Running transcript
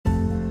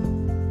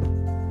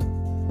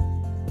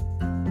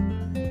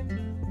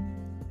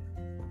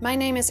My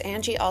name is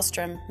Angie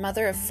Ahlstrom,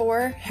 mother of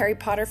 4, Harry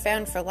Potter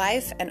fan for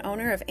life, and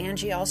owner of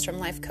Angie Ahlstrom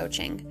Life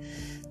Coaching.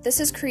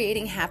 This is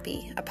Creating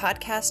Happy, a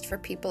podcast for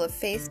people of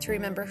faith to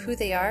remember who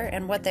they are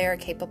and what they are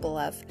capable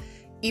of,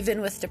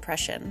 even with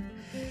depression.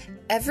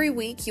 Every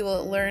week, you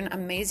will learn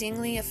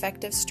amazingly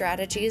effective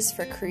strategies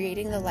for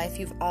creating the life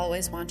you've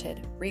always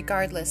wanted,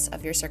 regardless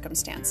of your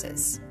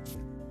circumstances.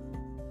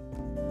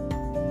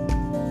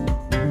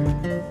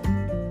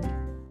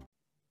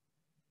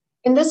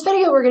 In this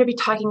video, we're going to be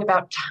talking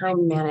about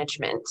time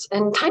management.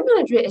 And time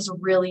management is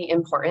really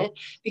important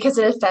because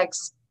it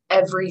affects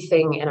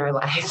everything in our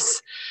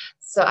lives.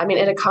 So,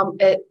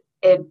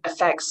 it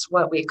affects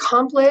what we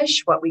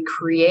accomplish, what we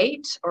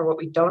create, or what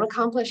we don't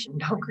accomplish and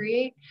don't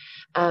create.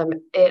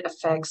 It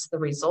affects the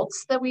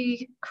results that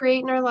we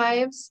create in our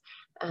lives.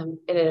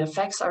 It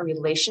affects our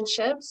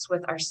relationships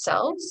with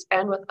ourselves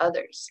and with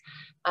others.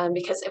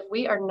 Because if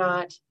we are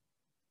not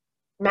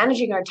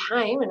managing our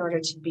time in order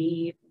to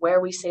be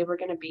where we say we're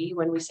going to be,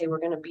 when we say we're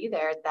going to be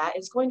there, that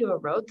is going to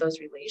erode those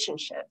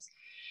relationships.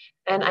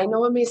 And I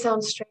know it may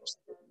sound strange to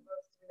erode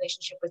the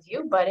relationship with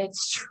you, but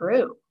it's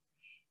true.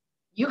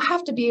 You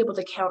have to be able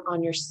to count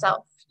on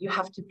yourself. You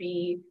have to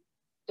be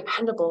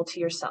dependable to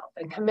yourself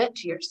and commit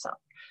to yourself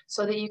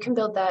so that you can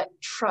build that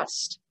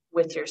trust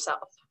with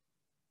yourself.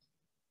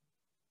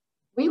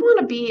 We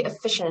want to be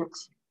efficient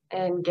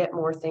and get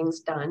more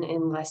things done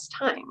in less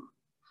time,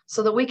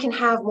 so that we can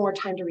have more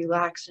time to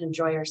relax and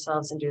enjoy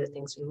ourselves and do the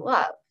things we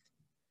love.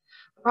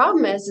 The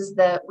problem is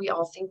that we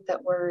all think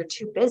that we're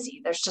too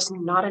busy. There's just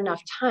not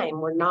enough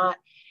time.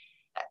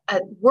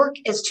 Work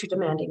is too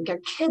demanding. Your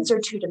kids are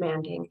too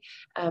demanding.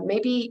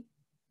 Maybe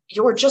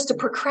you're just a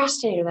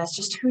procrastinator. That's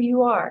just who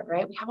you are,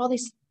 right? We have all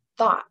these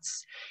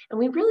thoughts and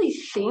we really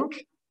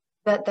think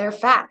that they're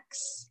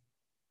facts,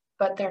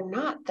 but they're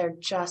not. They're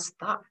just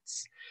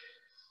thoughts.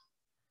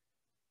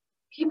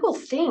 People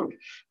think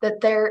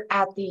that they're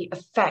at the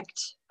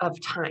effect of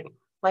time,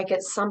 like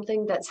it's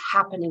something that's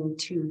happening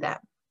to them,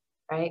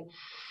 right?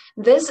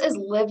 This is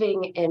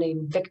living in a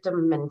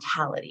victim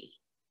mentality,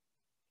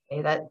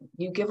 okay? That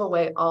you give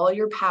away all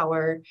your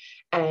power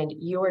and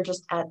you are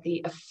just at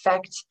the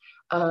effect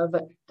of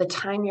the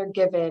time you're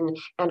given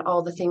and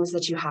all the things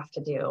that you have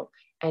to do,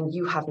 and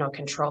you have no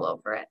control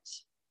over it.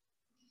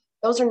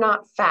 Those are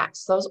not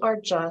facts. Those are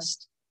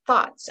just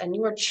thoughts, and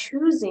you are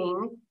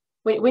choosing.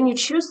 When you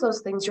choose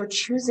those things, you're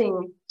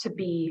choosing to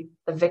be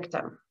the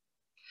victim.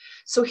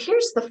 So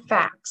here's the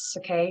facts,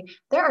 okay?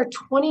 There are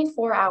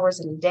 24 hours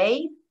in a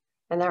day,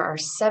 and there are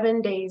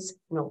 7 days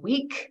in a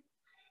week,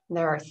 and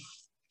there are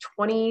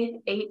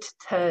 28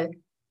 to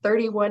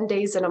 31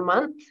 days in a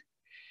month.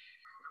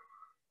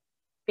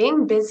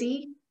 Being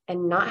busy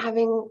and not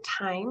having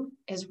time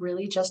is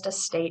really just a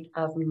state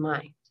of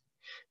mind.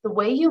 The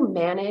way you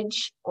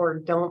manage or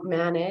don't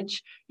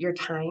manage your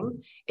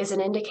time is an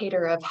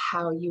indicator of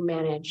how you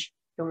manage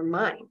your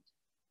mind.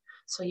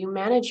 So you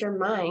manage your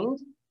mind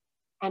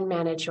and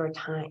manage your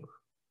time.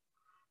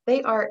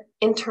 They are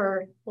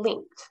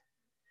interlinked.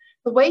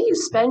 The way you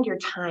spend your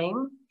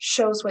time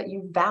shows what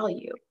you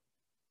value,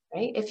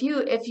 right? If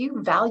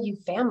you value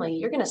family,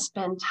 you're going to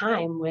spend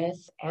time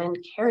with and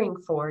caring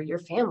for your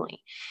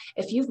family.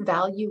 If you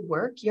value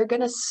work, you're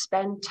going to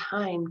spend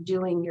time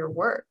doing your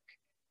work.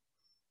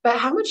 But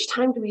how much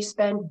time do we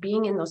spend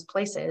being in those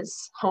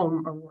places,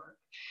 home or work?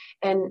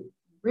 And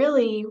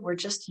really, we're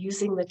just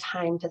using the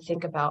time to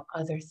think about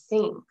other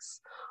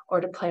things,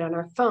 or to play on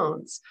our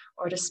phones,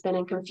 or to spin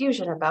in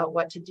confusion about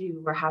what to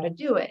do or how to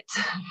do it.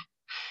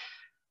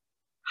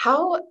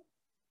 How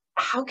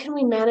can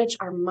we manage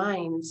our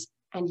minds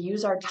and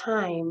use our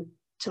time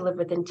to live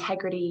with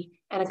integrity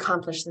and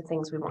accomplish the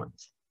things we want?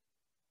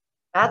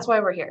 That's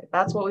why we're here.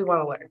 That's what we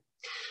want to learn.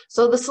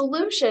 So the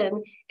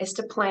solution is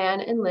to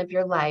plan and live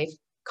your life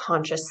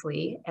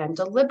consciously and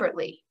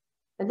deliberately,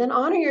 and then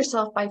honor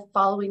yourself by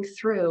following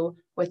through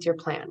with your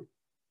plan.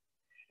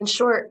 In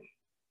short,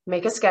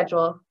 make a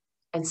schedule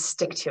and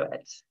stick to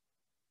it.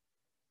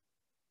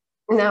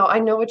 Now, I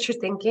know what you're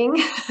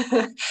thinking.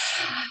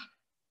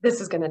 This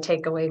is going to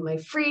take away my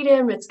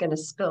freedom. It's going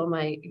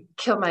to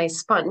kill my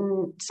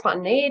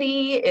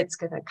spontaneity. It's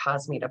going to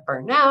cause me to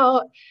burn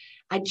out.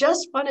 I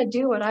just want to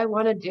do what I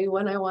want to do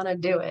when I want to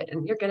do it.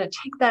 And you're going to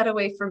take that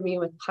away from me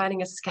with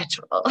planning a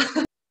schedule.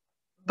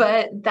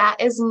 But that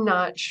is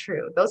not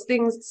true. Those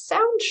things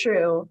sound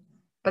true,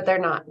 but they're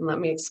not. And let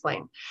me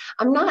explain.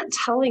 I'm not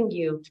telling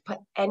you to put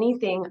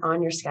anything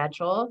on your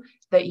schedule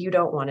that you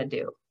don't want to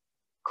do.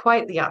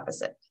 Quite the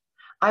opposite.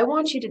 I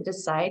want you to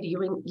decide,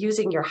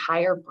 using your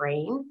higher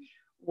brain,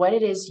 what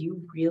it is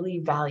you really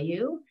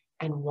value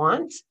and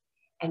want,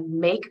 and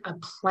make a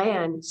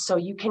plan so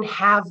you can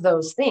have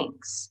those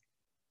things.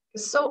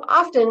 Because so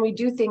often we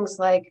do things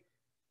like,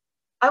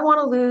 I want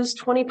to lose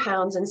 20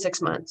 pounds in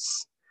 6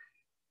 months.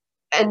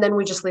 And then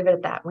we just leave it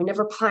at that. We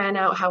never plan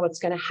out how it's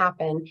going to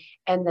happen.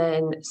 And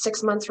then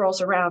 6 months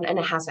rolls around and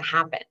it hasn't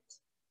happened.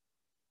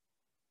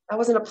 That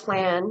wasn't a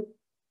plan.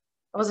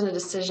 That wasn't a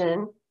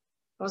decision.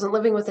 I wasn't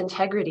living with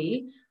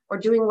integrity or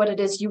doing what it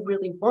is you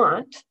really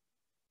want.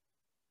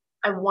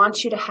 I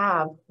want you to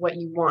have what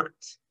you want.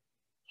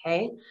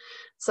 Okay.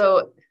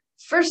 So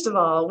first of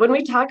all, when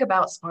we talk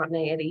about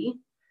spontaneity,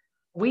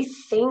 we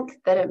think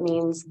that it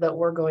means that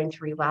we're going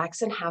to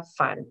relax and have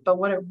fun. But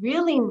what it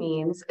really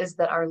means is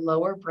that our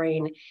lower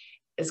brain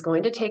is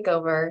going to take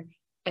over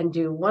and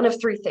do one of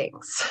three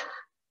things.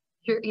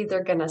 You're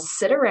either going to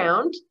sit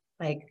around,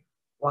 like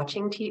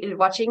watching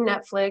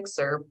Netflix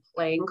or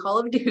playing Call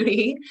of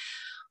Duty,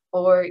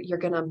 or you're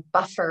going to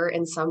buffer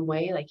in some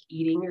way, like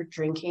eating or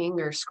drinking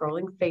or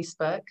scrolling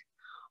Facebook,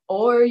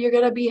 or you're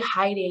going to be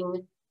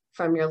hiding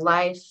from your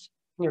life,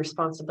 your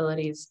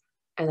responsibilities,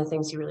 and the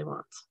things you really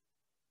want.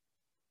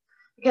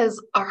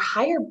 Because our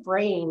higher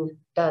brain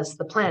does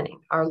the planning,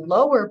 our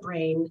lower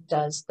brain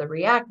does the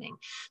reacting.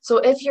 So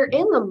if you're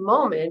in the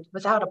moment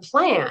without a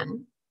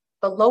plan,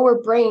 the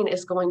lower brain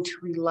is going to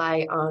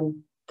rely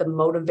on the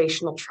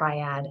motivational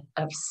triad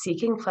of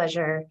seeking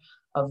pleasure,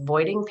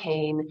 avoiding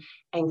pain,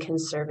 and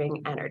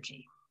conserving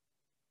energy.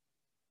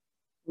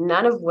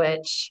 None of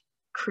which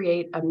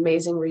create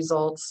amazing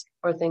results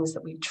or things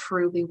that we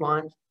truly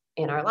want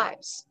in our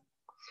lives.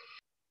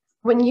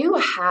 When you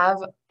have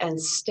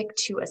and stick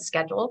to a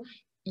schedule,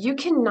 you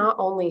can not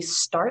only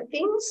start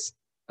things,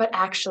 but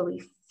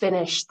actually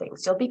finish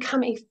things. You'll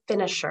become a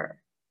finisher,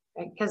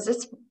 right? Because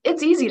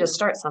it's easy to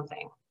start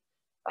something,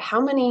 but how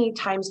many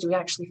times do we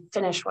actually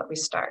finish what we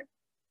start?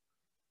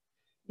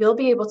 You'll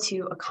be able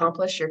to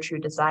accomplish your true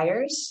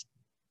desires.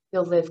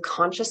 You'll live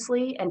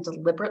consciously and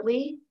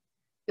deliberately.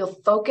 You'll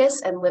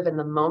focus and live in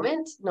the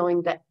moment,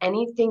 knowing that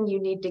anything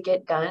you need to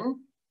get done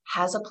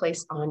has a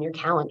place on your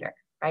calendar,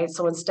 right?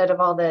 So instead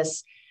of all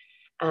this,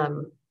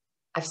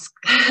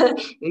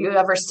 you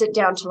ever sit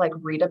down to like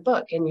read a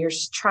book and you're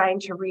trying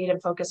to read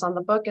and focus on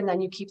the book, and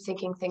then you keep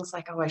thinking things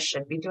like, oh, I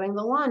should be doing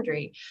the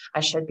laundry, I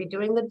should be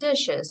doing the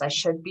dishes, I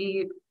should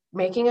be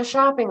making a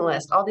shopping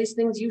list, all these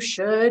things you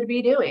should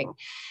be doing,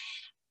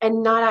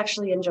 and not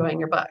actually enjoying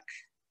your book,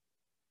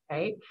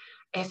 right?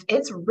 If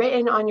it's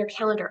written on your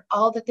calendar,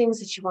 all the things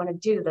that you want to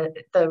do,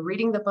 the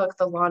reading the book,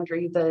 the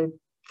laundry, the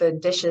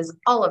dishes,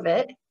 all of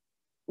it,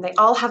 they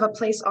all have a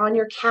place on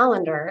your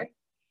calendar.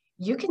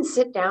 You can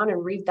sit down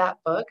and read that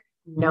book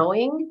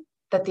knowing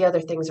that the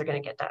other things are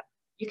going to get done.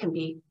 You can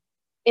be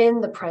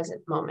in the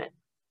present moment.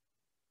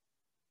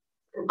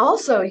 And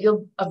also,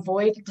 you'll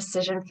avoid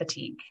decision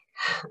fatigue.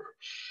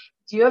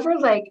 Do you ever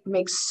like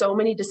make so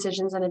many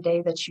decisions in a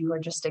day that you are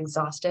just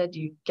exhausted?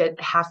 You get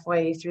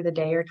halfway through the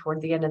day or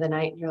toward the end of the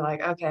night and you're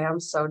like, okay, I'm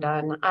so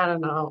done. I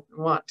don't know,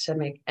 want to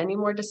make any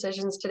more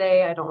decisions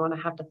today. I don't want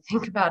to have to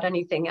think about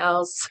anything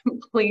else.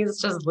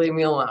 Please just leave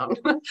me alone.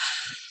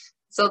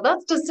 So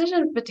that's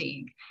decision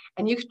fatigue.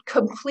 And you could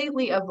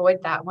completely avoid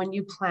that when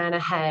you plan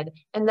ahead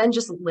and then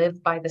just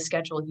live by the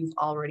schedule you've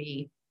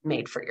already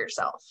made for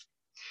yourself.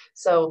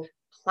 So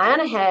plan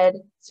ahead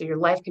so your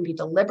life can be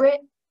deliberate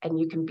and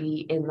you can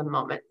be in the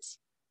moment.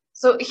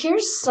 So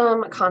here's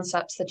some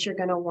concepts that you're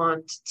going to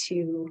want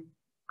to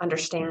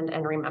understand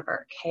and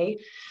remember, okay?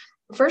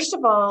 First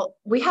of all,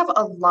 we have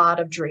a lot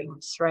of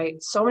dreams,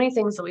 right? So many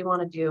things that we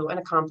want to do and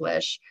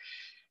accomplish.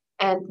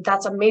 And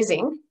that's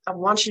amazing. I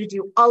want you to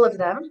do all of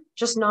them,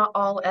 just not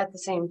all at the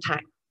same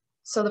time.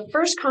 So the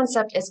first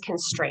concept is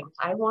constraint.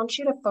 I want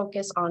you to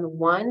focus on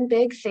one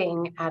big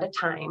thing at a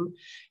time,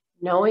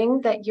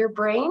 knowing that your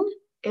brain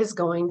is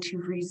going to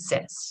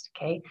resist,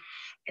 okay?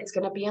 It's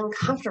going to be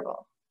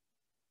uncomfortable.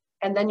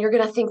 And then you're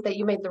going to think that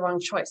you made the wrong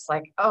choice.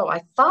 Like, oh,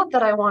 I thought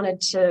that I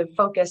wanted to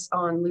focus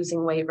on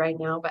losing weight right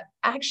now, but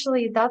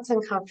actually that's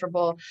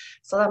uncomfortable.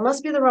 So that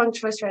must be the wrong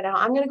choice right now.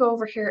 I'm going to go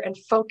over here and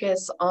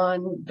focus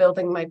on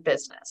building my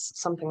business,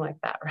 something like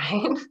that,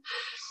 right?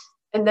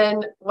 And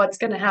then what's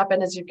going to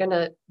happen is you're going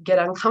to get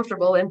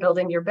uncomfortable in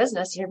building your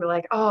business. And you'll be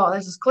like, oh,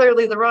 this is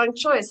clearly the wrong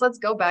choice. Let's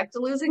go back to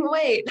losing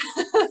weight.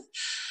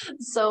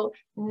 So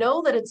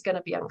know that it's going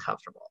to be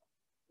uncomfortable.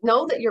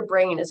 Know that your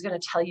brain is going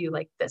to tell you,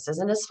 like, this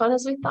isn't as fun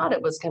as we thought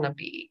it was going to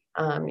be.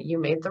 You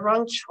made the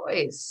wrong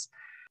choice.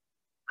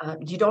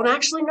 You don't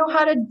actually know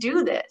how to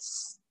do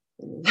this.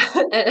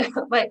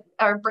 Like,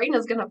 our brain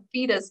is going to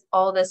feed us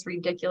all this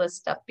ridiculous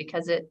stuff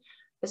because it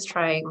is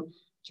trying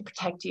to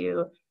protect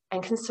you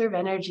and conserve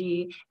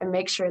energy and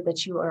make sure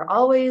that you are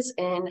always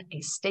in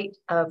a state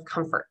of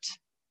comfort.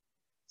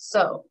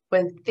 So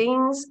when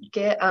things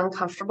get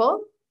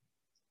uncomfortable,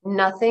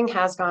 nothing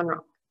has gone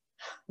wrong.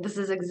 This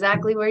is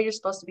exactly where you're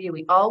supposed to be.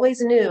 We always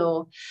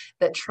knew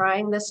that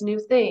trying this new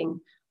thing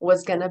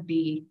was going to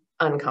be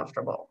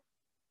uncomfortable.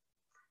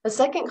 The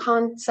second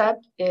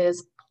concept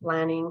is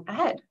planning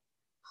ahead.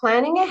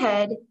 Planning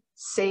ahead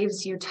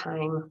saves you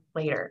time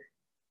later.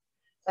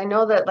 I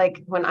know that,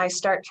 like, when I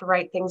start to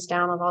write things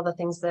down of all the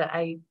things that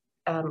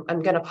I'm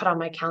going to put on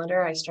my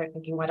calendar, I start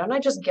thinking, why don't I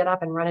just get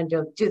up and run and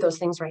do those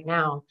things right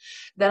now?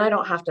 Then I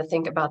don't have to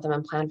think about them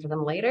and plan for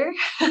them later.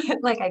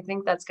 Like, I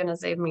think that's going to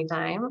save me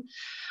time.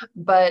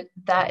 But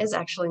that is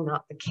actually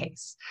not the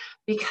case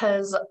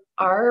because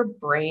our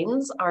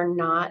brains are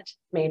not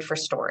made for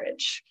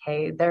storage,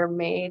 okay? They're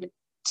made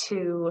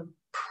to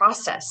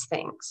process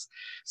things.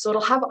 So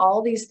it'll have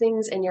all these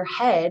things in your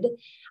head,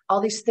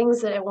 all these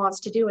things that it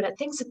wants to do, and it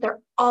thinks that they're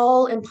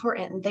all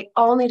important and they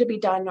all need to be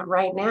done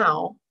right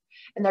now.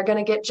 and they're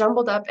going to get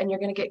jumbled up and you're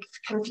going to get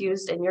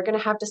confused and you're going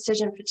to have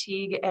decision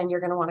fatigue and you're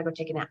going to want to go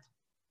take a nap.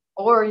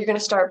 Or you're going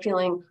to start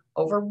feeling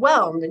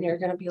overwhelmed and you're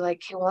going to be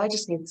like, okay, well, I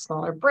just need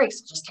smaller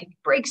breaks. Just take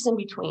breaks in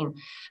between.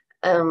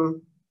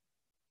 Or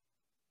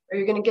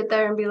you're going to get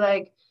there and be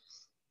like,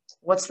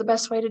 what's the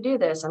best way to do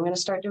this? I'm going to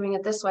start doing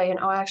it this way. And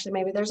oh, actually,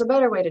 maybe there's a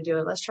better way to do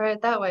it. Let's try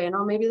it that way. And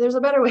oh, maybe there's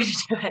a better way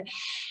to do it.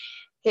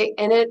 Okay,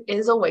 and it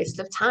is a waste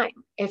of time.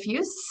 If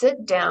you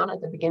sit down at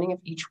the beginning of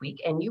each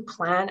week and you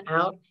plan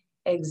out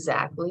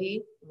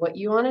exactly what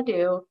you want to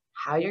do,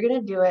 how you're going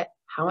to do it,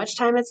 how much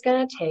time it's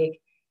going to take,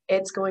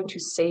 it's going to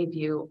save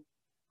you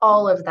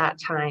all of that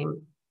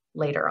time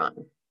later on.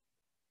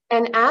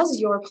 And as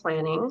you're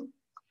planning,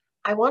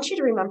 I want you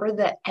to remember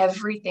that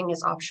everything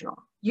is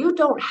optional. You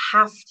don't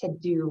have to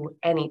do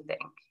anything,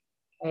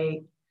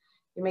 okay?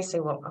 You may say,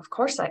 well, of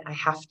course I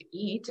have to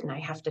eat and I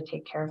have to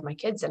take care of my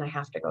kids and I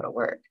have to go to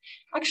work.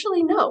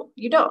 Actually, no,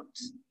 you don't.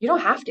 You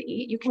don't have to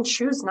eat. You can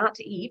choose not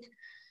to eat,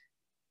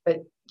 but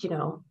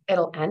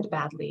it'll end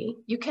badly.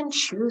 You can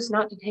choose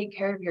not to take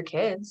care of your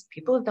kids.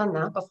 People have done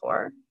that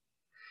before.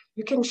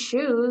 You can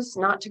choose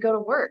not to go to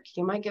work.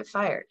 You might get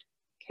fired,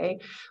 okay?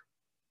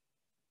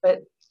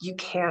 But you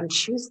can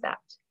choose that.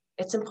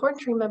 It's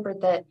important to remember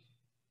that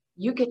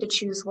you get to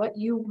choose what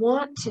you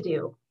want to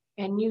do,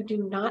 and you do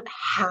not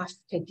have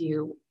to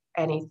do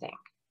anything.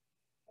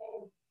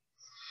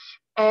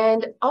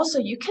 And also,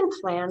 you can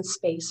plan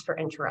space for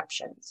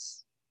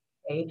interruptions,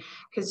 okay?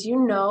 Because you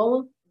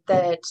know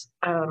that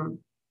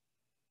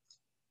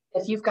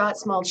if you've got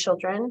small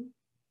children,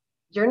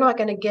 you're not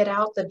going to get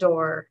out the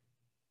door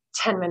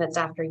 10 minutes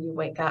after you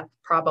wake up,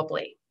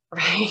 probably,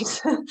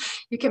 right?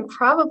 You can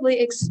probably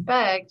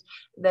expect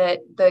that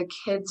the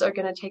kids are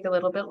going to take a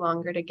little bit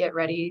longer to get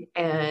ready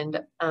and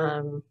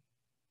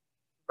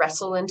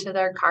wrestle into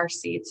their car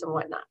seats and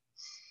whatnot.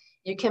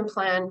 You can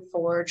plan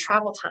for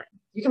travel time.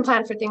 You can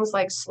plan for things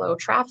like slow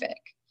traffic,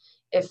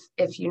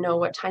 if you know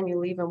what time you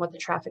leave and what the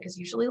traffic is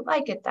usually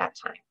like at that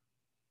time.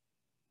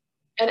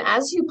 And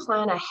as you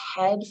plan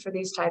ahead for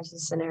these types of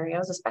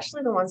scenarios,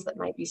 especially the ones that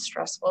might be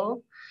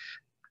stressful,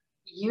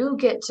 you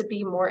get to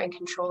be more in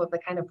control of the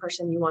kind of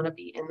person you want to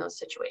be in those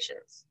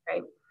situations,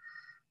 right?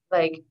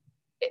 Like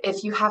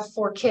if you have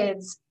 4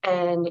 kids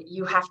and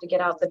you have to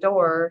get out the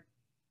door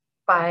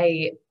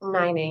by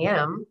 9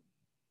 a.m.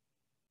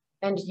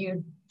 and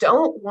you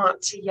don't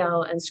want to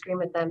yell and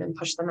scream at them and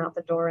push them out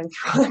the door and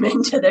throw them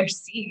into their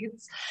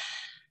seats,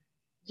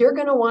 you're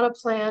going to want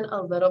to plan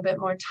a little bit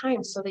more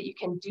time so that you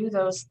can do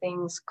those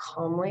things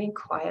calmly,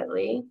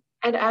 quietly,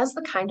 and as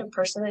the kind of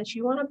person that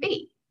you want to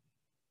be.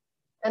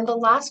 And the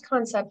last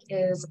concept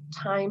is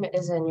time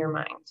is in your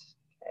mind,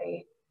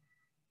 okay?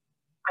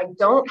 I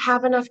don't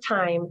have enough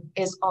time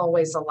is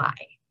always a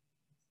lie.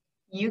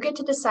 You get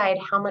to decide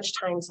how much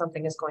time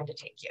something is going to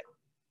take you.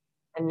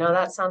 I know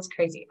that sounds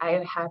crazy. I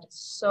have had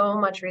so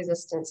much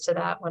resistance to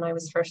that when I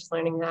was first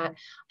learning that.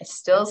 I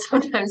still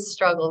sometimes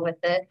struggle with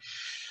it.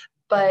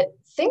 But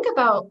think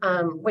about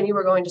when you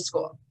were going to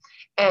school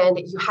and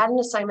you had an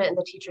assignment and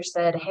the teacher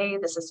said, hey,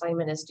 this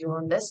assignment is due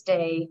on this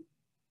day.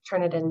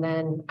 Turn it in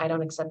then. I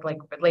don't accept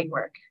late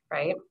work,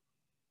 right?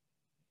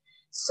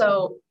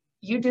 So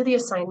you do the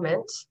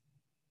assignment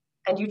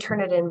and you turn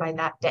it in by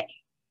that day.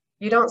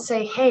 You don't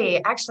say, hey,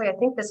 actually, I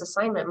think this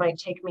assignment might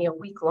take me a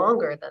week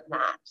longer than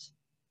that.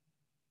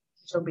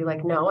 She'll be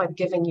like, no, I've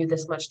given you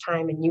this much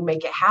time and you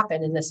make it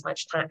happen in this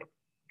much time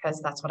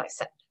because that's what I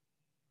said.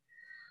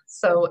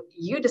 So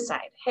you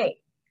decide, hey,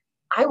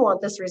 I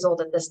want this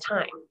result at this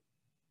time.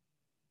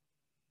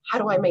 How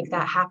do I make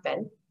that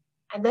happen?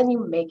 And then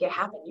you make it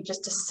happen. You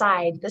just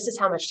decide this is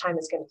how much time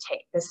it's going to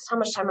take. This is how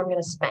much time I'm going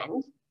to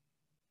spend.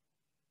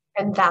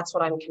 And that's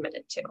what I'm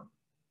committed to.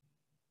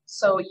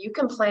 So you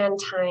can plan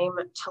time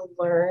to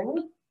learn,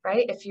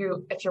 right? If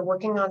you're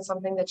working on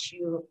something that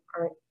you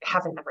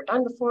haven't ever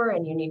done before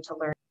and you need to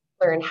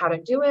learn how to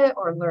do it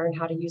or learn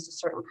how to use a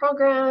certain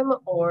program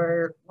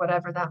or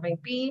whatever that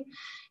might be,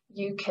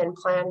 you can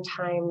plan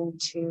time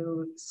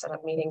to set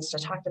up meetings to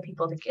talk to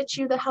people to get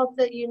you the help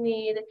that you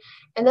need.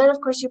 And then, of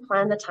course, you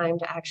plan the time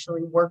to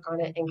actually work on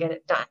it and get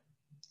it done.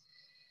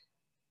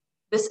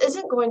 This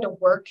isn't going to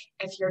work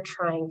if you're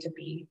trying to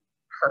be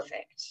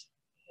perfect,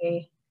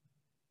 okay?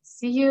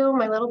 See you,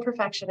 my little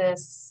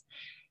perfectionists.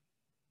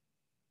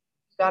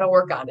 You got to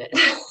work on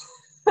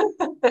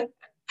it.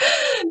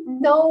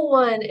 No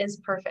one is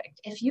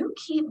perfect. If you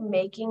keep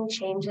making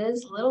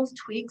changes, little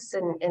tweaks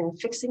and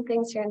fixing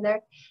things here and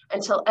there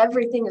until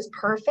everything is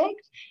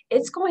perfect,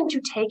 it's going to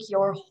take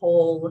your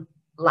whole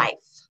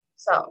life.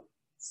 So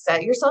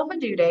set yourself a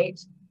due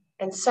date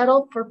and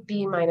settle for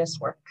B-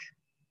 work.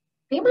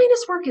 B-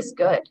 work is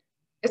good.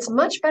 It's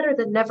much better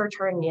than never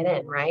turning it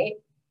in, right?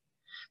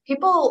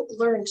 People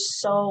learn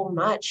so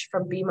much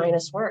from B-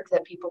 work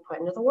that people put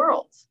into the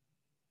world.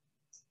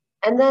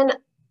 And then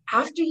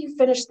after you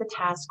finish the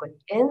task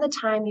within the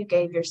time you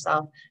gave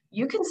yourself,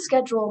 you can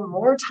schedule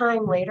more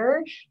time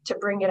later to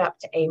bring it up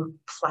to A+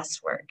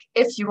 work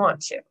if you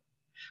want to.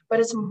 But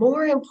it's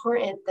more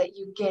important that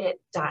you get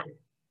it done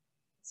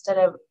instead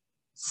of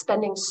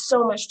spending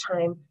so much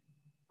time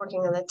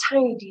working on the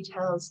tiny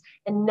details,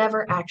 and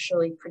never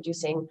actually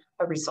producing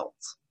a result.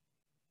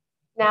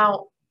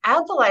 Now,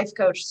 at the life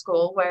coach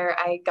school where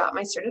I got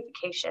my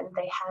certification,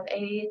 they have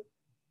a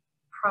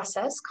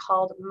process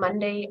called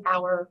Monday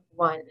Hour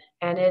One,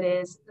 and it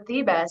is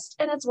the best,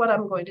 and it's what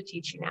I'm going to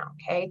teach you now,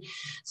 okay?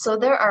 So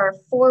there are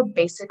 4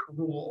 basic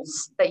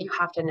rules that you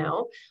have to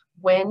know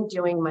when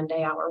doing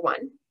Monday Hour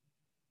One.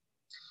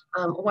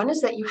 One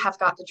is that you have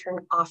got to turn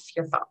off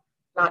your phone,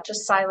 not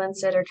just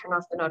silence it or turn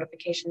off the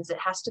notifications. It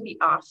has to be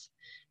off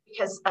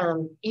because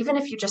even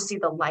if you just see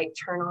the light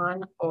turn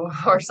on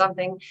or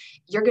something,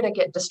 you're going to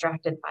get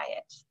distracted by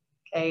it.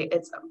 Okay,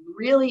 it's a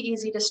really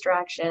easy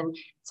distraction.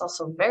 It's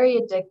also very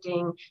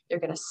addicting. You're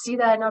going to see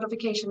that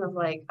notification of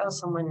like, oh,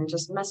 someone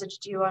just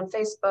messaged you on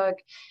Facebook,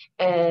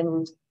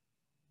 and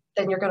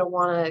then you're going to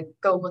want to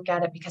go look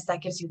at it because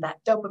that gives you that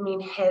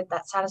dopamine hit,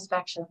 that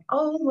satisfaction.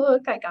 Oh,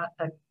 look, I got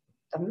the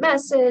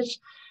message.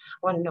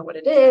 I want to know what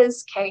it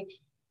is. Okay,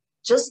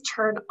 just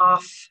turn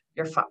off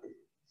your phone.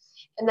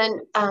 And then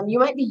you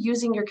might be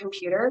using your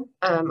computer.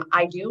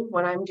 I do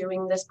when I'm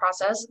doing this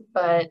process,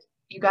 but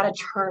you got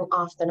to turn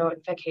off the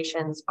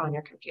notifications on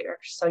your computer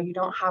so you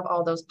don't have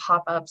all those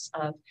pop-ups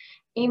of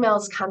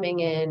emails coming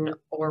in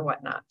or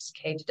whatnot,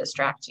 okay, to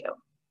distract you.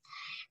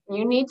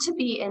 You need to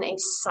be in a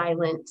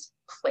silent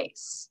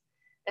place.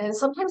 And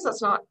sometimes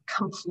that's not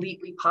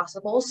completely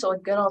possible. So a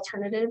good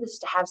alternative is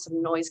to have some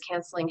noise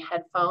canceling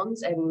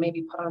headphones and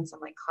maybe put on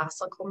some like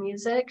classical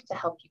music to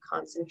help you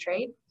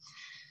concentrate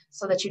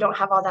so that you don't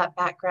have all that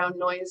background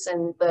noise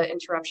and the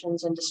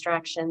interruptions and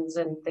distractions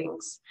and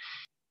things.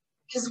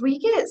 Because we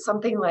get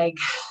something like,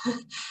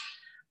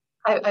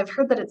 I've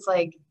heard that it's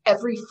like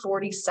every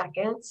 40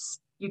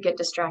 seconds, you get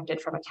distracted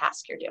from a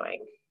task you're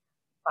doing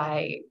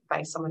by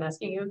someone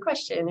asking you a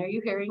question. Are you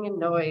hearing a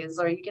noise?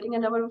 Or are you getting a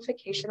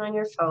notification on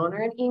your phone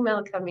or an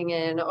email coming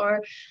in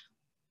or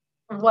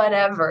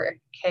whatever,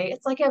 okay?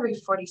 It's like every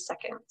 40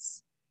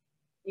 seconds.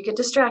 You get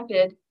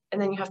distracted and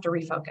then you have to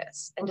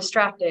refocus, and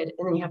distracted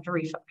and then you have to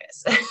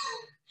refocus.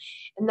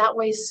 And that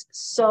wastes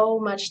so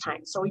much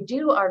time. So we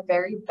do our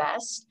very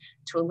best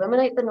to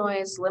eliminate the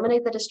noise,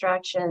 eliminate the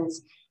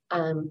distractions,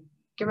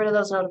 get rid of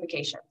those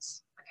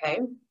notifications, okay?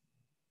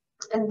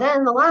 And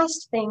then the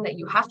last thing that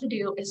you have to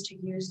do is to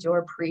use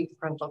your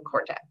prefrontal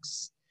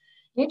cortex.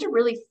 You need to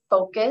really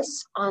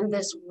focus on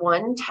this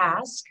one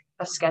task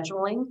of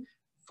scheduling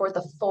for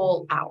the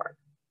full hour,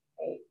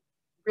 okay?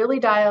 Really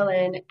dial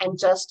in and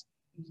just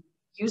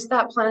use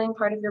that planning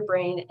part of your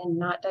brain and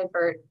not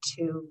divert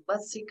to,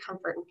 let's see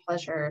comfort and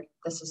pleasure,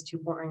 this is too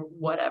boring,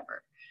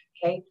 whatever,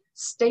 okay?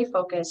 Stay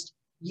focused,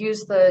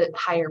 use the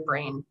higher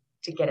brain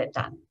to get it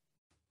done.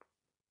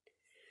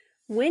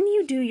 When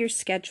you do your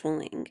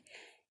scheduling,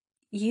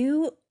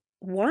 you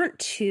want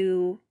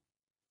to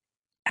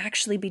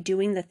actually be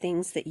doing the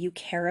things that you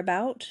care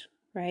about,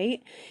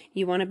 right?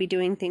 You want to be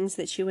doing things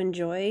that you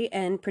enjoy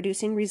and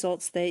producing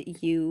results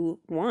that you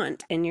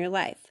want in your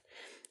life.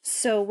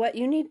 So what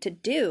you need to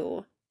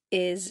do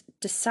is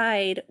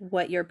decide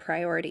what your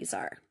priorities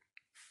are.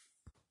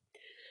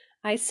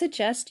 I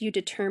suggest you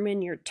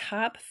determine your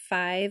top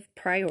 5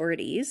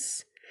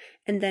 priorities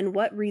and then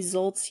what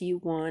results you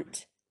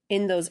want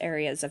in those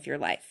areas of your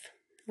life.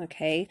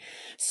 Okay,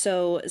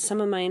 so some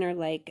of mine are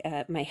like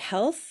my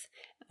health,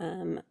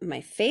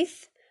 my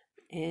faith,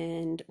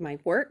 and my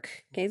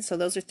work. Okay, so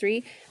those are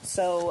 3.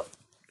 So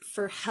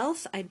for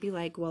health, I'd be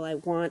like, well, I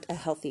want a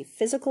healthy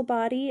physical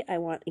body, I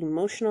want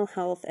emotional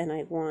health, and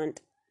I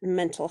want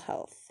mental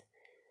health.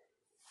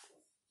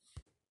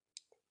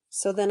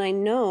 So then I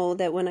know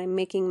that when I'm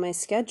making my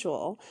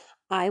schedule,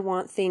 I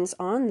want things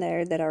on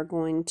there that are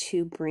going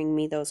to bring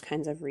me those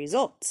kinds of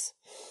results.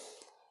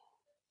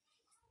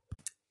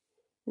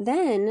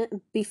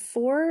 Then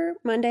before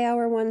Monday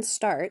Hour One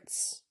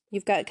starts,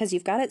 because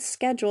you've got it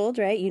scheduled,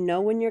 right? You know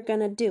when you're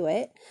going to do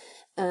it.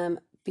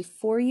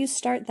 Before you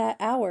start that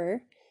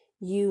hour,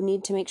 you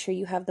need to make sure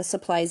you have the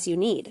supplies you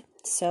need.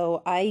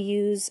 So I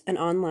use an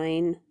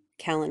online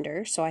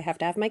calendar. So I have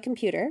to have my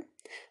computer.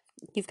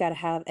 You've got to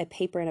have a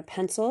paper and a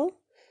pencil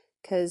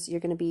because you're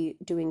going to be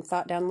doing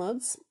thought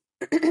downloads.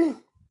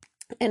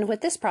 And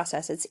with this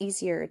process, it's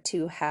easier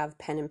to have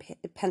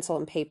pencil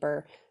and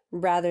paper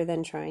rather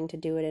than trying to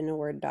do it in a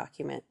Word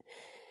document.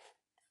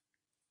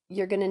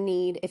 You're going to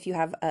need, if you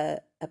have a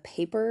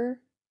paper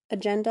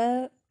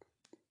agenda,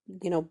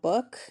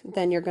 book,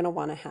 then you're going to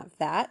want to have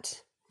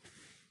that.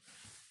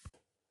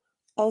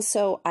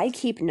 Also, I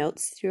keep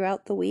notes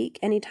throughout the week.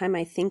 Anytime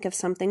I think of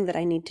something that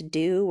I need to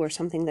do or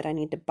something that I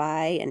need to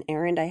buy, an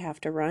errand I have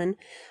to run,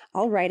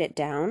 I'll write it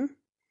down.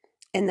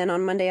 And then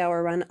on Monday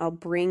Hour Run, I'll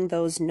bring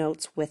those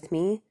notes with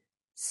me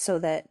so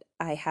that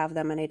I have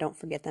them and I don't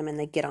forget them and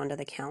they get onto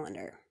the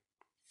calendar.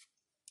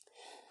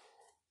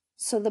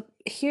 So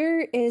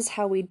here is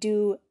how we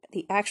do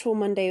the actual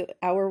Monday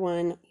Hour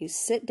One. You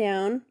sit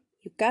down,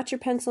 you've got your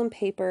pencil and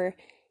paper,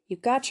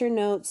 you've got your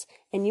notes,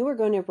 and you are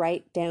going to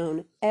write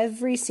down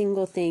every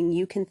single thing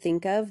you can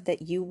think of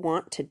that you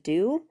want to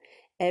do,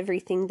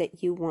 everything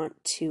that you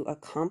want to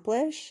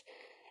accomplish,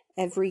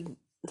 every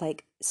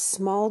like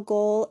small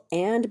goal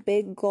and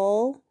big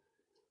goal.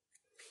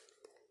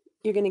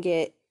 you're going to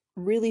get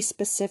really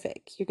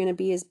specific. You're going to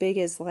be as big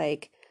as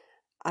like,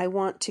 I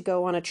want to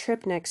go on a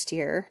trip next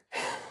year.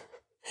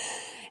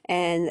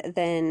 And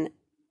then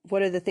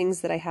what are the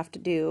things that I have to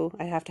do?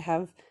 I have to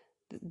have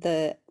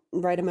the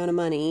right amount of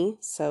money.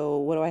 So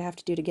what do I have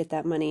to do to get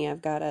that money?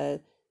 I've got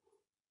to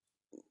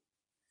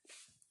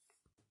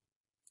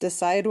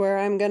decide where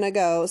I'm going to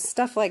go,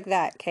 stuff like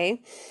that,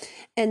 okay?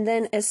 And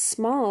then as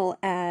small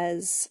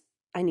as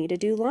I need to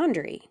do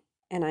laundry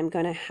and I'm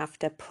going to have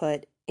to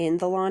put in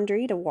the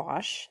laundry to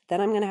wash,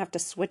 then I'm going to have to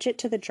switch it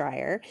to the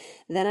dryer,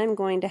 then I'm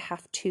going to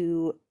have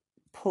to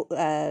pull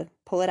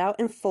it out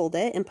and fold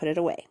it and put it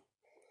away.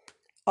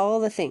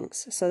 All the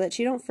things so that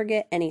you don't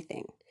forget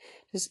anything.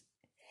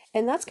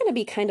 And that's going to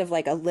be kind of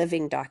like a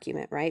living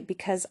document, right?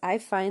 Because I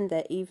find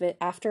that even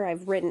after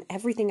I've written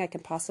everything I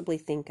can possibly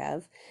think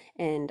of,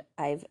 and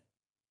I've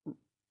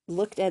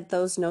looked at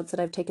those notes that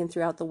I've taken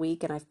throughout the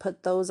week, and I've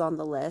put those on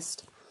the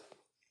list,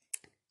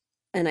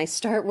 and I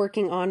start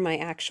working on my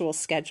actual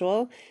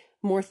schedule,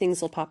 more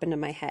things will pop into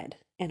my head,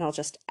 and I'll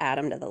just add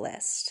them to the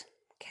list,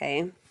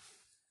 okay?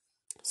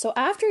 So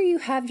after you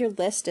have your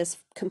list as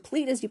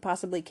complete as you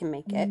possibly can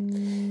make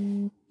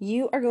it,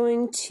 you are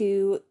going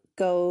to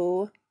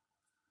go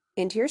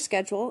into your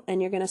schedule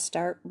and you're going to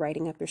start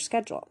writing up your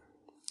schedule.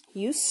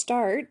 You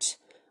start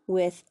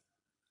with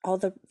all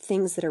the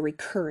things that are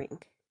recurring,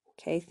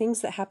 okay?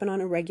 Things that happen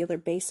on a regular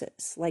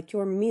basis, like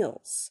your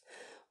meals,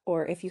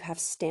 or if you have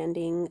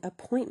standing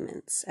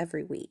appointments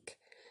every week.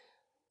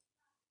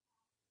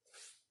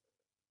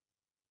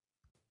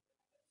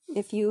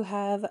 If you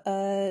have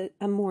a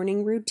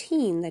morning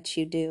routine that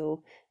you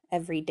do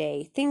every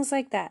day, things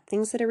like that,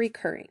 things that are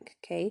recurring,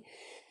 okay?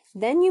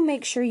 Then you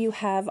make sure you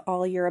have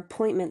all your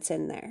appointments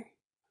in there.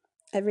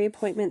 Every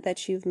appointment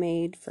that you've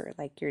made for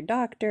like your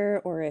doctor,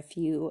 or if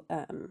you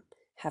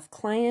have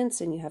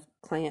clients and you have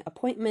client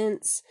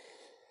appointments.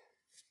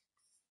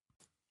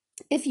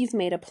 If you've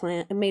made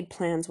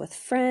plans with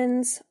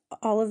friends,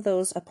 all of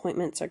those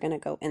appointments are going to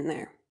go in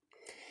there.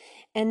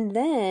 And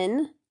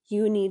then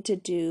you need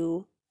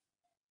to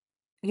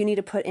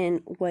put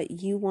in what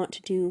you want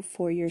to do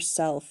for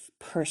yourself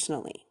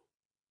personally.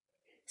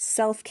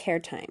 Self-care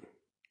time,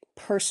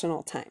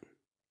 personal time.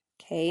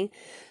 Okay?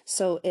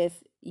 So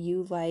if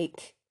you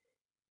like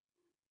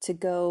to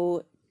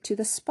go to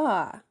the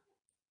spa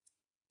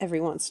every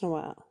once in a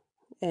while,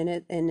 and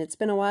it's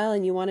been a while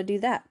and you want to do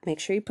that, make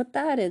sure you put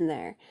that in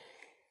there.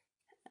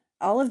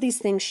 All of these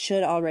things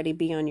should already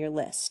be on your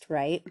list,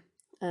 right?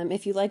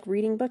 If you like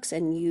reading books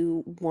and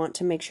you want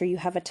to make sure you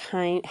have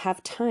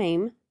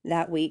time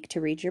that week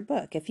to read your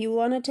book. If you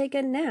want to take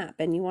a nap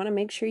and you want to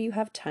make sure you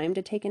have time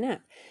to take a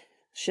nap,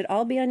 should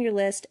all be on your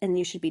list, and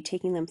you should be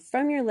taking them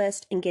from your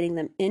list and getting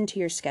them into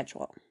your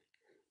schedule.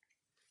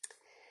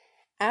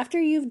 After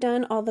you've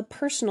done all the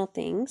personal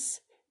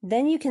things,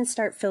 then you can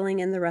start filling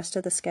in the rest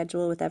of the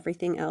schedule with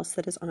everything else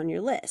that is on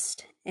your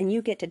list. And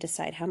you get to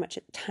decide how much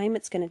time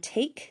it's going to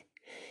take.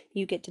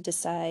 You get to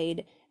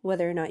decide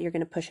whether or not you're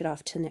going to push it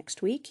off to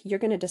next week. You're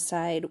going to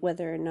decide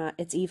whether or not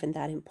it's even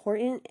that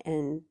important,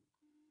 and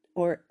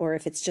or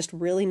if it's just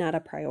really not a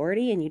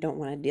priority and you don't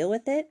want to deal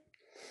with it.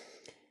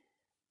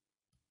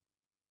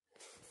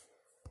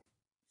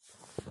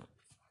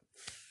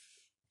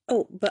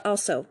 Oh, but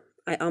also,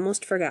 I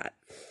almost forgot.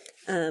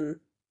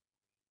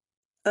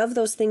 Of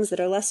those things that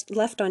are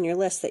left on your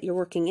list that you're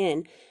working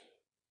in,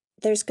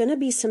 there's going to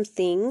be some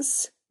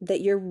things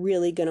that you're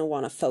really going to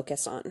want to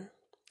focus on.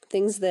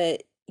 Things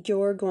that that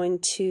are going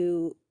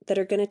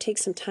to take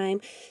some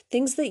time.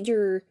 Things that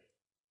you're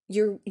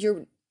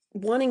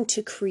wanting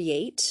to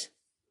create.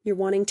 You're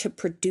wanting to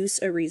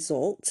produce a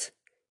result,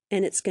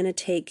 and it's going to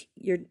take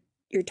your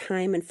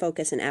time and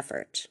focus and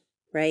effort,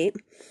 right?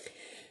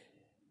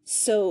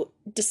 So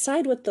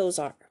decide what those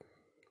are.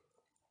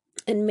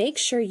 And make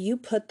sure you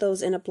put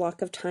those in a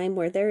block of time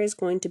where there is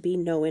going to be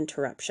no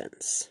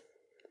interruptions,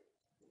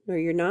 where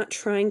you're not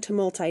trying to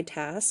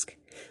multitask,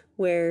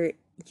 where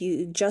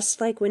you,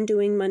 just like when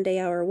doing Monday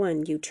Hour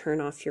 1, you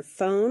turn off your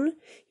phone,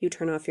 you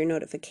turn off your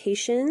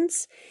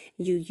notifications,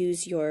 you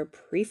use your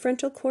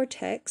prefrontal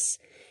cortex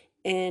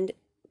and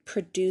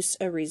produce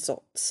a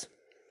result.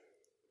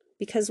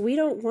 Because we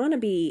don't want to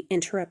be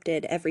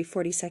interrupted every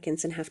 40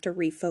 seconds and have to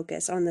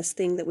refocus on this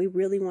thing that we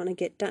really want to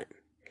get done.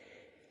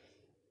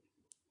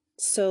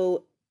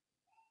 So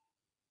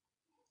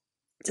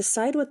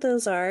decide what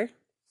those are,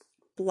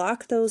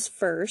 block those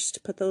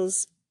first, put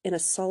those in a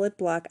solid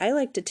block. I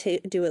like to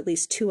do at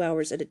least 2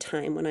 hours at a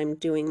time when I'm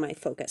doing my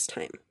focus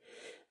time.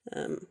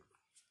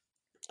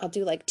 I'll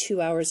do like 2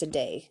 hours a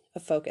day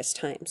of focus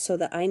time so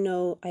that I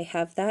know I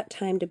have that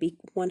time to be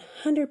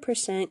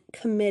 100%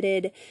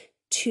 committed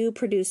to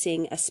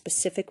producing a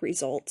specific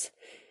result.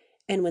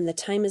 And when the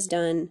time is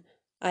done,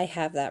 I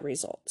have that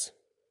result.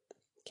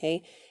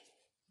 Okay?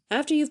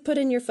 After you've put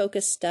in your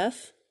focus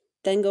stuff,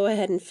 then go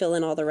ahead and fill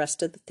in all the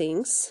rest of the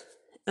things.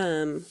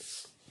 And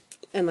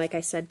like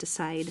I said,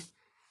 decide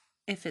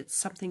if it's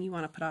something you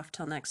want to put off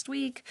till next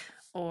week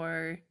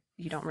or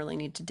you don't really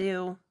need to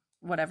do,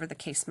 whatever the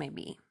case may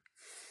be.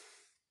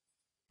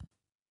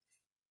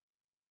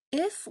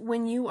 If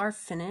when you are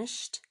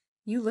finished,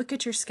 you look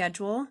at your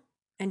schedule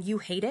and you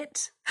hate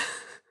it,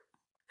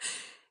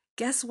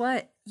 guess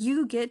what?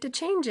 You get to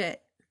change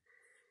it.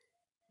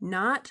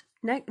 Not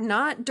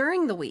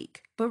during the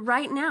week, but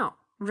right now.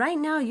 Right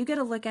now, you get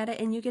to look at it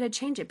and you get to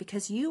change it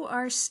because you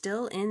are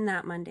still in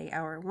that Monday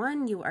hour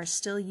one. You are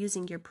still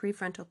using your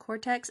prefrontal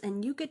cortex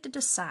and you get to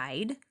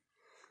decide,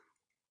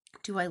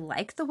 do I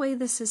like the way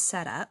this is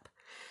set up?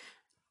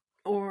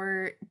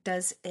 Or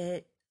does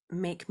it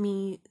make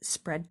me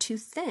spread too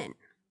thin?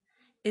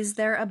 Is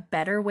there a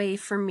better way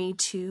for me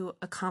to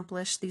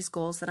accomplish these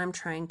goals that I'm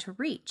trying to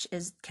reach?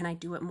 Can I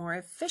do it more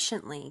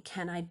efficiently?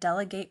 Can I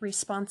delegate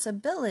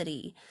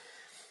responsibility?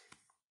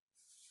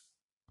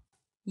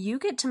 You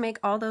get to make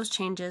all those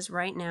changes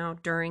right now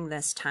during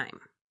this time.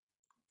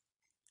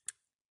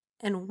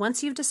 And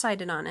once you've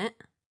decided on it,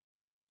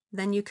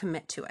 then you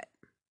commit to it.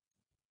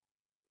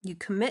 You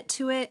commit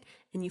to it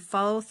and you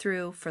follow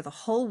through for the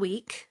whole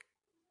week.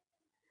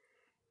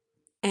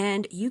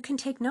 And you can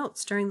take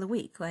notes during the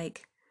week,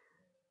 like,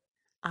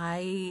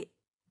 I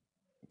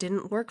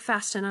didn't work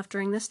fast enough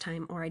during this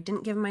time, or I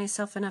didn't give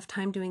myself enough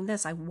time doing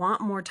this. I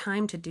want more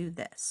time to do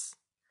this.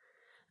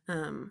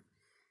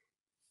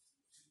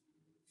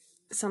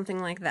 Something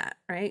like that,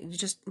 right?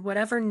 Just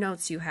whatever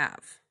notes you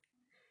have.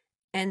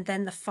 And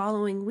then the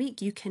following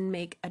week, you can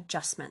make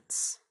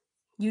adjustments.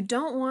 You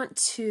don't want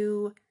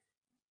to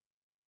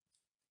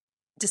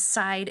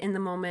decide in the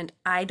moment,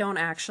 I don't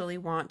actually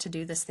want to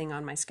do this thing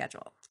on my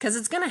schedule, because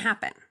it's going to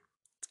happen.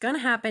 It's going to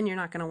happen. You're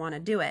not going to want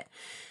to do it.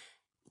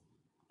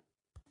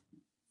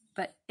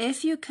 But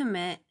if you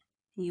commit,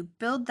 you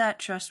build that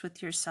trust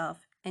with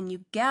yourself, and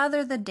you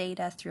gather the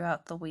data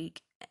throughout the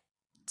week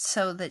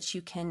so that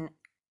you can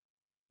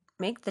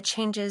make the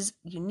changes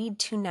you need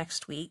to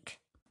next week,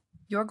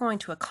 you're going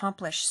to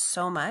accomplish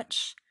so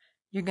much.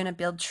 You're going to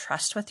build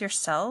trust with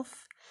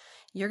yourself.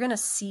 You're going to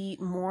see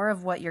more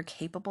of what you're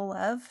capable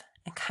of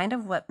and kind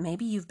of what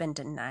maybe you've been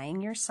denying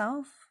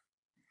yourself.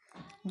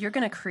 You're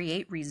going to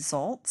create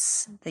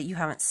results that you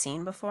haven't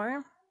seen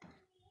before.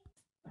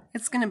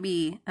 It's going to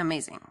be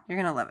amazing. You're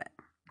going to love it.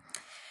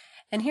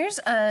 And here's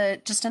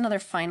just another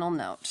final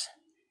note.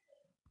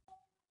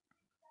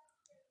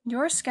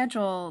 Your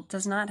schedule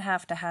does not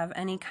have to have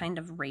any kind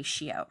of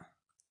ratio.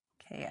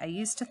 Okay, I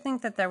used to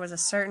think that there was a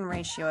certain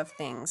ratio of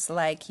things,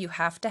 like you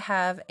have to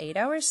have 8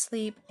 hours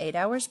sleep, 8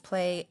 hours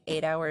play,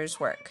 8 hours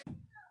work.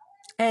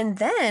 And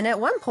then at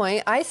one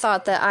point, I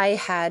thought that I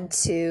had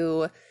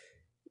to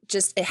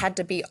it had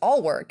to be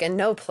all work and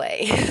no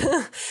play.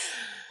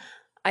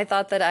 I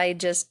thought that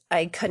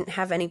I couldn't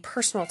have any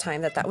personal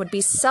time, that would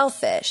be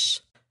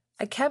selfish.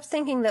 I kept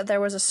thinking that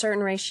there was a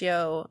certain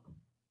ratio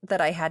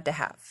that I had to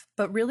have,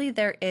 but really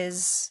there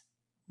is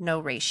no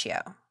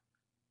ratio.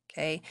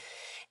 Okay.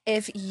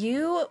 If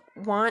you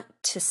want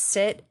to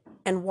sit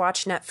and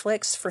watch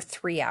Netflix for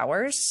 3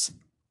 hours,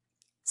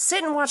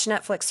 sit and watch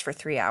Netflix for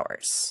 3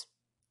 hours,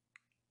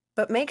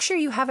 but make sure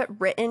you have it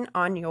written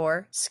on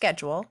your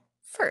schedule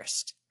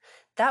first.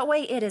 That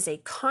way it is a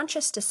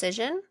conscious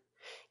decision.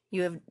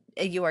 You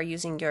are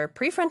using your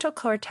prefrontal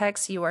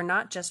cortex. You are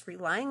not just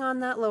relying on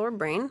that lower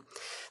brain,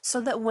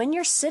 so that when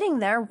you're sitting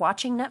there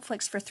watching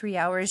Netflix for 3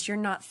 hours, you're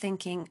not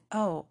thinking,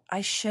 oh, I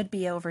should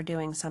be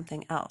overdoing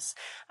something else.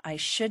 I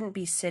shouldn't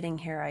be sitting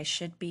here. I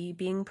should be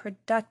being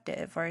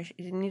productive, or I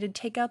need to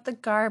take out the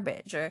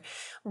garbage or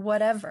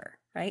whatever,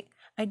 right?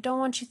 I don't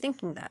want you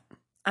thinking that.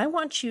 I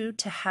want you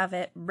to have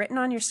it written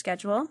on your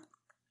schedule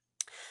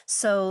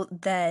so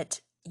that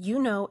you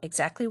know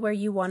exactly where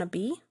you want to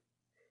be.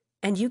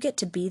 And you get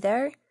to be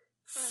there,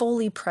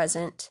 fully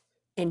present,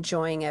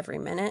 enjoying every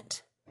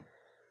minute.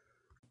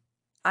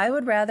 I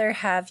would rather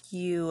have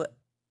you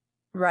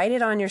write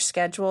it on your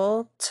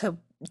schedule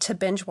to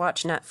binge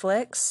watch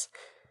Netflix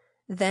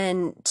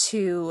than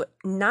to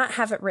not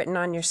have it written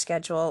on your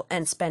schedule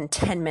and spend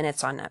 10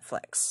 minutes on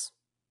Netflix.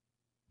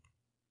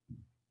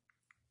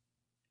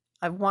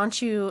 I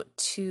want you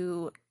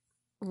to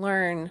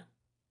learn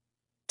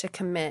to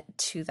commit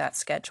to that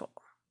schedule.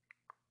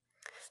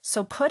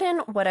 So put in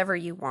whatever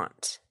you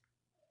want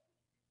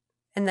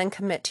and then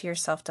commit to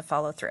yourself to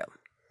follow through.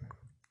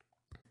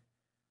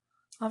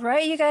 All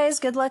right, you guys,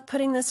 good luck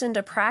putting this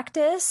into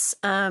practice.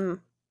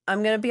 I'm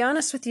going to be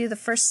honest with you, the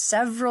first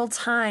several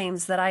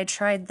times that I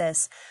tried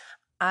this,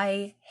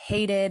 I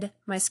hated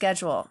my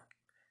schedule.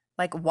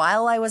 Like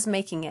while I was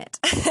making it,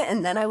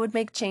 and then I would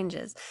make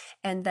changes,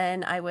 and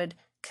then I would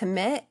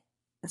commit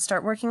and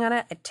start working on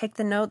it. I'd take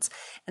the notes,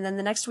 and then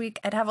the next week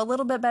I'd have a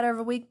little bit better of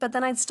a week, but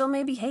then I'd still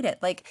maybe hate it.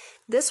 Like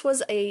this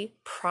was a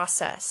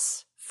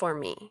process for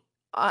me.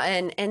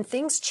 And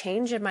things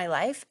change in my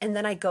life, and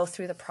then I go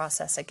through the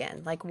process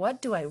again. Like,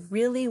 what do I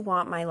really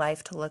want my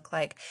life to look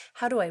like?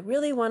 How do I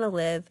really want to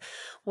live?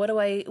 What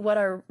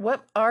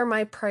are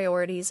my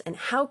priorities, and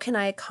how can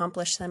I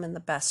accomplish them in the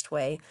best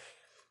way?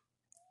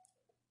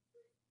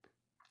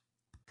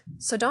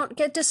 So don't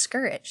get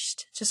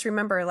discouraged. Just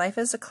remember, life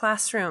is a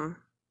classroom,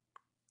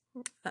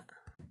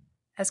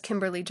 as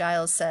Kimberly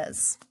Giles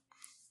says.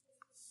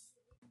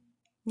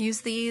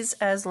 Use these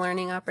as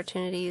learning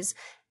opportunities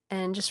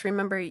And just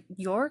remember,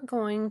 you're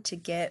going to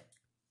get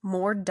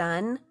more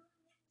done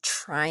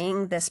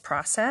trying this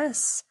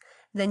process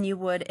than you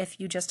would if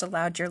you just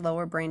allowed your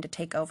lower brain to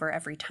take over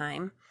every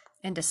time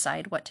and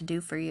decide what to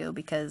do for you,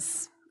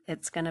 because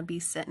it's going to be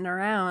sitting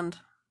around,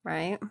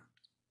 right?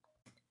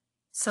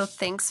 So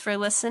thanks for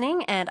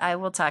listening, and I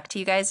will talk to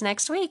you guys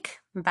next week.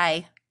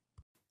 Bye.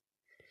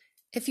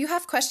 If you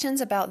have questions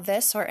about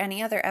this or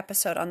any other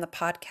episode on the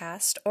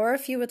podcast, or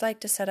if you would like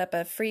to set up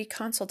a free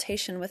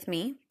consultation with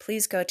me,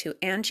 please go to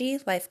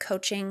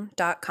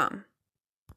angielifecoaching.com.